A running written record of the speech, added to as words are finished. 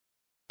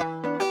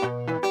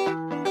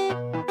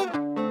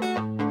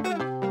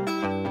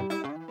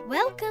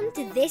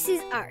This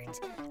is Art,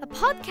 a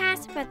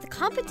podcast about the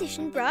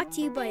competition brought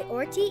to you by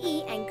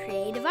RTE and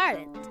Creative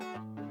Ireland.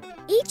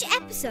 Each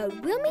episode,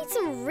 we'll meet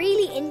some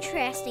really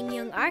interesting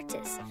young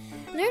artists,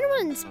 learn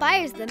what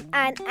inspires them,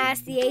 and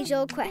ask the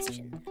age-old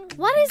question,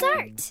 what is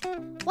art?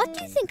 What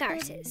do you think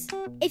art is?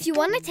 If you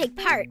want to take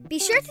part, be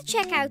sure to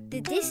check out the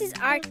This Is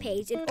Art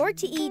page at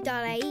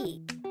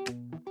rte.ie.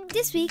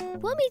 This week,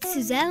 we'll meet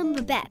Suzelle and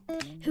Babette,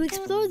 who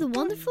explore the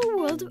wonderful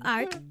world of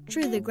art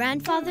through the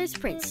Grandfather's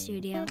Print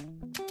Studio.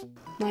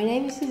 My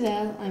name is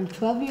Suzelle, I'm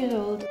 12 years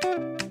old.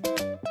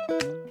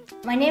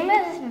 My name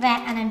is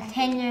Babette and I'm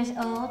 10 years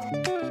old.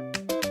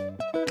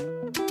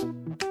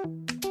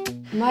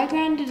 My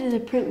granddad is a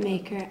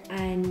printmaker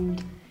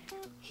and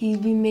he's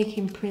been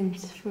making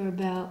prints for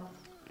about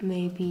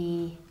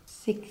maybe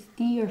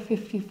 60 or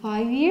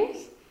 55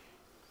 years.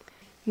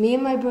 Me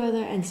and my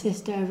brother and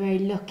sister are very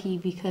lucky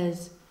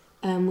because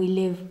we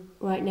live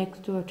right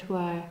next door to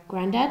our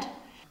granddad.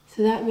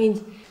 So that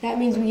means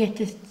we get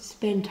to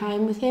spend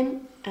time with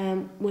him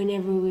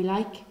whenever we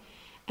like,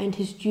 and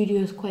his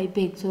studio is quite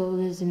big, so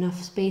there's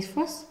enough space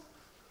for us.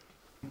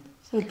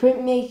 So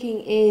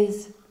printmaking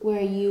is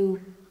where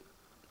you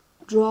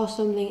draw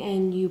something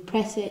and you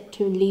press it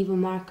to leave a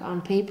mark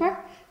on paper,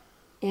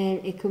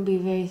 and it can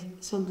be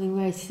something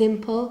very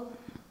simple,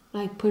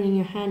 like putting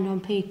your hand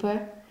on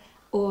paper,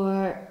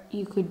 or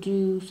you could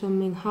do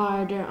something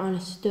harder on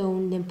a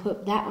stone, then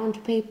put that onto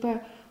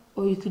paper,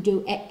 or you could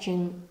do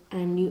etching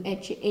and you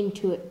etch it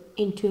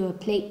into a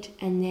plate,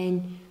 and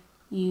then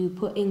you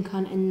put ink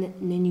on and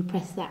then you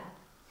press that.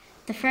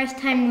 The first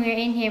time we were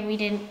in here, we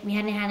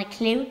hadn't had a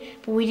clue,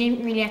 but we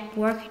didn't really have to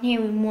work in here.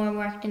 We more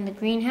worked in the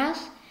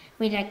greenhouse.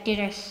 We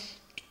did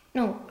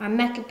our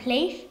metal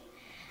plate,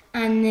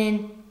 and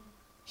then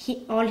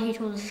all he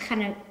told us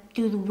kind of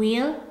do the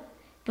wheel,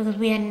 because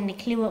we hadn't a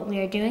clue what we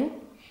were doing.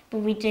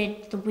 But we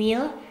did the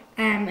wheel,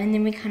 and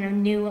then we kind of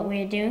knew what we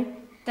were doing.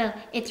 So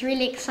it's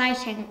really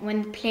exciting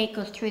when the plate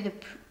goes through the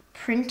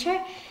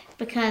printer,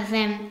 because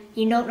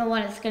you don't know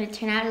what it's going to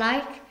turn out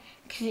like,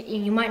 because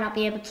you might not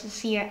be able to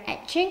see your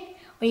etching,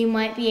 or you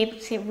might be able to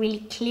see it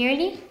really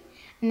clearly,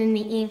 and then the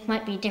ink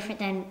might be different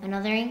than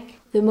another ink.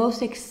 The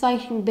most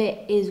exciting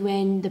bit is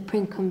when the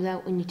print comes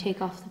out, when you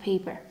take off the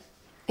paper.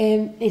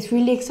 It's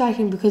really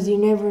exciting because you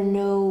never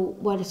know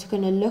what it's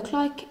going to look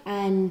like,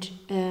 and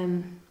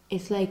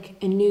it's like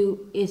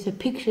it's a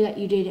picture that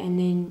you did, and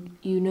then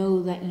you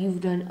know that you've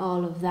done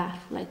all of that,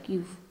 like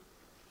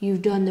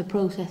you've done the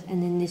process,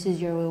 and then this is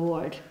your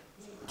reward.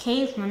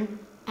 Cavemen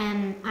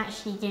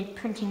actually did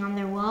printing on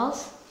their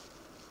walls.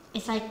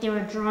 It's like they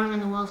were drawing on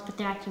the walls, but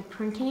they're actually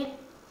printing it.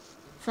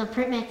 So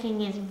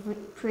printmaking is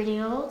pretty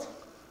old.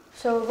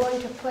 So we're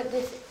going to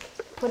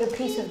put a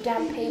piece of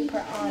damp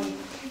paper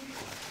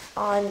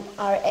on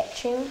our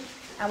etching,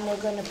 and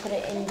we're going to put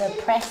it in the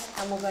press,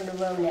 and we're going to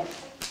roll it.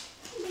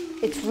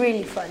 It's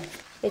really fun.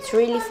 It's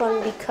really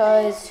fun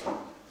because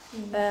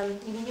you can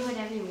do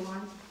whatever you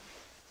want.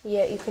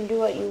 Yeah, you can do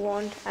what you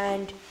want,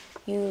 and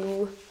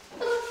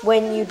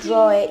when you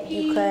draw it,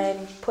 you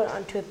can put it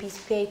onto a piece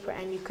of paper,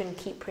 and you can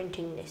keep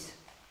printing this,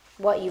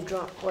 what you've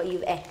drawn, what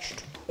you've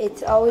etched.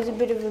 It's always a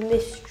bit of a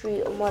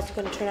mystery on what's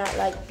going to turn out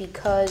like,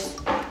 because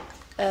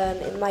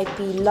it might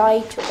be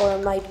light, or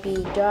it might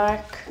be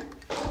dark,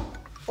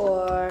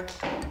 or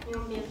you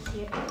won't be able to see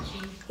your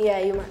etching. Yeah,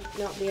 you might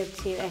not be able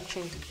to see your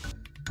etching.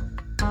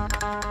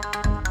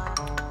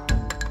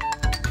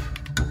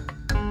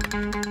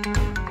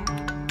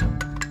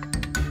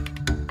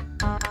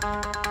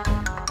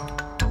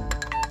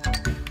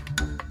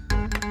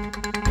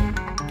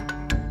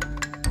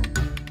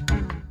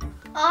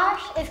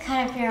 Art is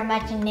kind of your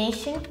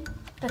imagination,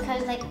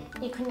 because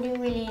you can do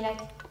really your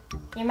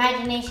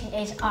imagination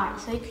is art,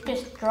 so you could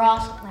just draw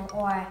something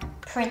or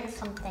print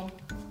something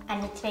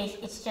and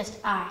it's just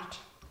art.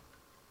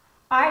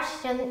 Art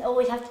doesn't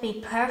always have to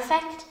be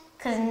perfect,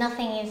 because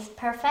nothing is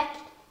perfect.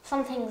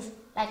 Some things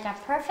are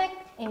perfect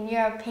in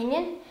your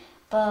opinion,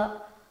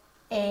 but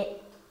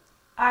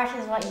art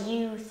is what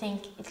you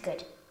think is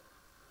good.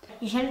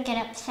 You shouldn't get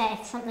upset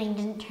if something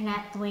didn't turn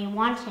out the way you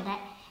wanted it,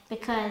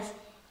 because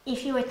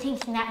if you were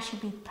thinking that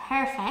should be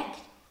perfect,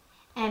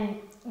 and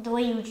the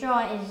way you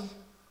draw is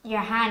your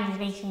hand is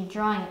basically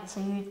drawing it,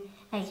 so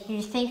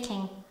you're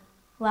thinking,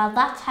 well,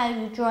 that's how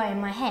you draw it in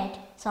my head,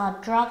 so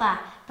I'll draw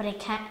that, but it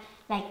can't,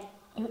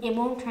 it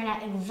won't turn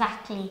out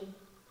exactly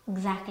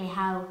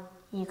how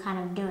you kind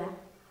of do it,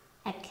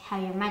 like how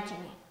you're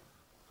imagining it.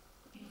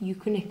 You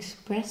can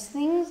express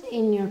things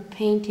in your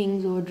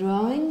paintings or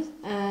drawings,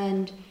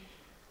 and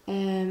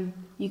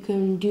you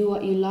can do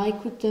what you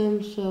like with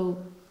them, so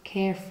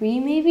carefree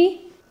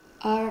maybe.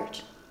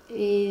 Art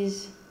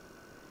is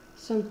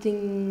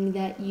something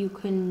that you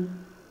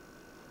can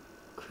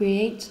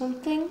create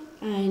something,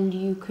 and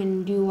you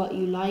can do what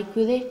you like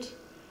with it,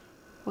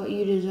 what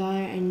you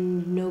desire,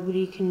 and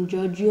nobody can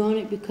judge you on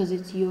it because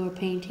it's your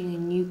painting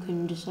and you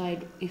can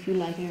decide if you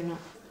like it or not.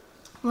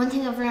 One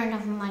thing I've learned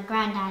from my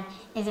granddad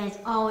is there's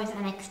always a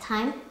next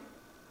time.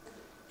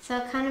 So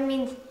it kind of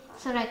means,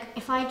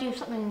 if I do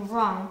something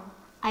wrong,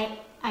 I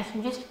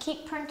can just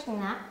keep printing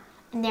that,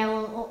 and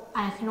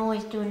I can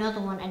always do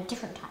another one at a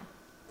different time.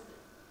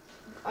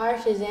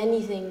 Art is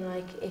anything,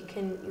 like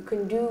you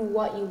can do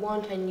what you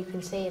want and you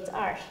can say it's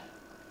art.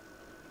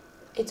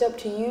 It's up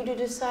to you to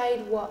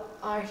decide what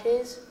art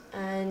is,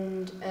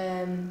 and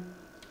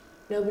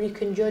nobody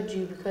can judge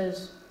you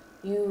because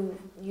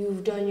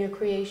you've done your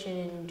creation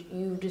and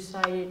you've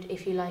decided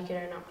if you like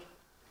it or not.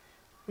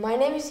 My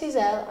name is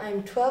Suzelle,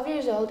 I'm 12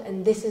 years old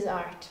and this is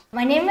art.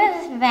 My name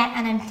is Vet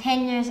and I'm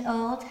 10 years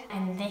old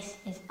and this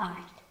is art.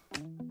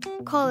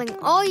 Calling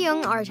all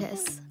young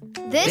artists.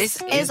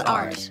 This is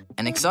art.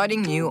 An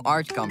exciting new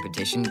art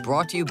competition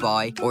brought to you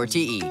by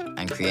RTE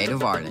and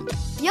Creative Ireland.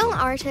 Young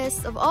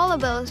artists of all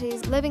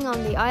abilities living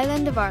on the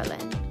island of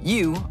Ireland.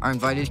 You are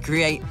invited to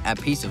create a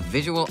piece of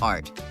visual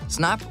art.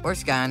 Snap or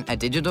scan a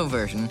digital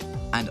version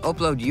and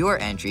upload your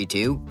entry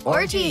to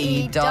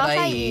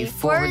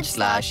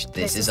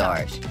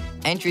rte.ie/thisisart.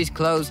 Entries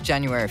close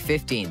January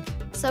 15th.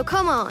 So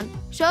come on,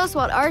 show us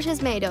what art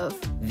is made of.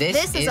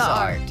 This is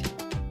art.